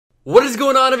What is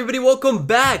going on, everybody? Welcome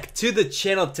back to the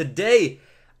channel. Today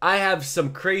I have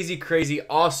some crazy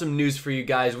awesome news for you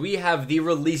guys. We have the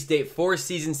release date for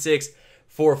season 6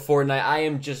 for Fortnite. I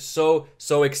am just so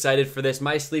excited for this.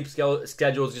 My sleep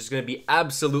schedule is just going to be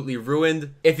absolutely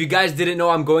ruined. If you guys didn't know,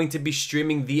 I'm going to be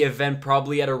streaming the event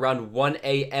probably at around 1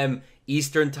 a.m.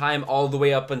 Eastern time all the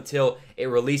way up until it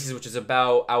releases, which is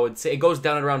about, I would say, it goes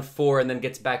down at around 4 and then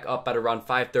gets back up at around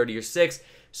 5:30 or 6.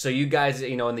 So you guys,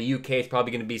 in the UK, it's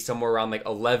probably going to be somewhere around like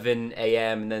 11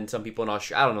 a.m. And then some people in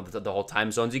Australia, I don't know the whole time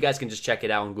zones. You guys can just check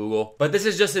it out on Google. But this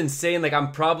is just insane. Like,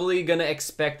 I'm probably going to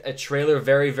expect a trailer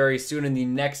very soon. In the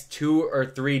next 2 or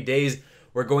 3 days,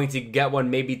 we're going to get one.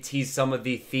 Maybe tease some of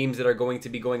the themes that are going to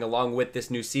be going along with this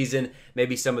new season.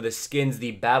 Maybe some of the skins,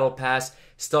 the battle pass,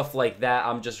 stuff like that.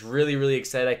 I'm just really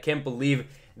excited. I can't believe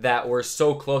that we're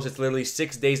so close. It's literally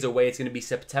 6 days away. It's going to be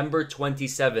September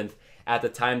 27th. At the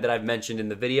time that I've mentioned in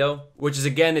the video, which is,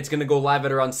 again, it's going to go live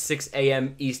at around 6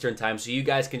 a.m. Eastern time, so you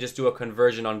guys can just do a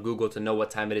conversion on Google to know what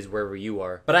time it is wherever you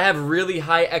are. But I have really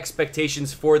high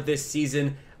expectations for this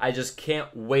season. I just can't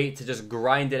wait to just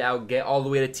grind it out, get all the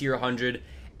way to tier 100,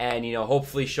 and,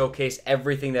 hopefully showcase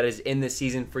everything that is in this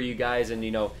season for you guys, and,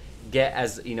 get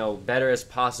as, better as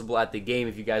possible at the game.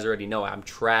 If you guys already know, I'm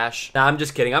trash. Nah, I'm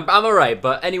just kidding. I'm alright,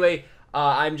 but anyway,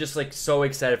 I'm just so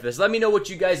excited for this. Let me know what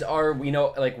you guys are,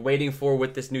 waiting for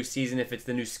with this new season. If it's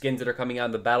the new skins that are coming out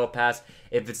in the battle pass,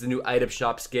 if it's the new item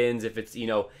shop skins, if it's,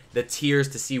 the tiers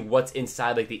to see what's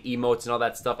inside, like the emotes and all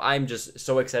that stuff. I'm just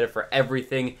so excited for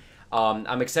everything.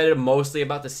 I'm excited mostly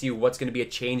about to see what's going to be a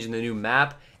change in the new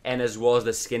map, and as well as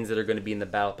the skins that are going to be in the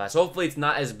battle pass. Hopefully it's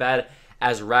not as bad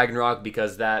as Ragnarok,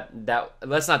 because that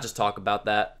let's not just talk about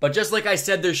that. But just like I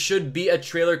said, there should be a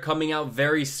trailer coming out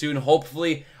very soon.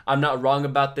 Hopefully I'm not wrong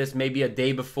about this. Maybe a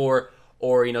day before,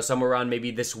 or somewhere around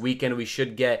maybe this weekend, we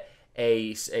should get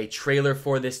a trailer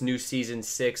for this new season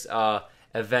 6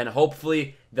 event.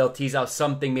 Hopefully they'll tease out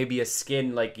something, maybe a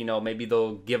skin, maybe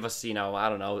they'll give us, I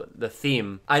don't know, the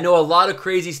theme. I know a lot of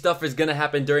crazy stuff is gonna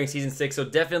happen during season 6, so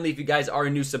definitely, if you guys are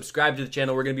new, subscribe to the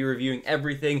channel. We're gonna be reviewing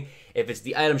everything. If it's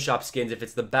the item shop skins, if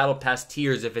it's the battle pass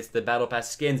tiers, if it's the battle pass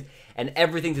skins, and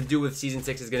everything to do with season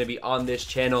 6 is gonna be on this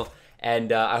channel.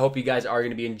 And I hope you guys are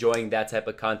gonna be enjoying that type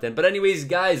of content. But anyways,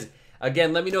 guys,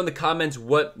 again, let me know in the comments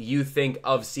what you think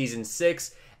of season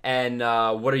 6. And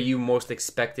what are you most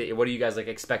expected? What are you guys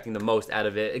expecting the most out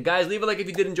of it? And guys, leave a like if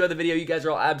you did enjoy the video. You guys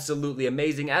are all absolutely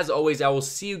amazing. As always, I will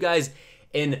see you guys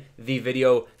in the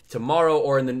video tomorrow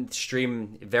or in the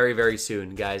stream very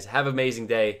soon. Guys, have an amazing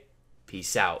day.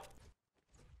 Peace out.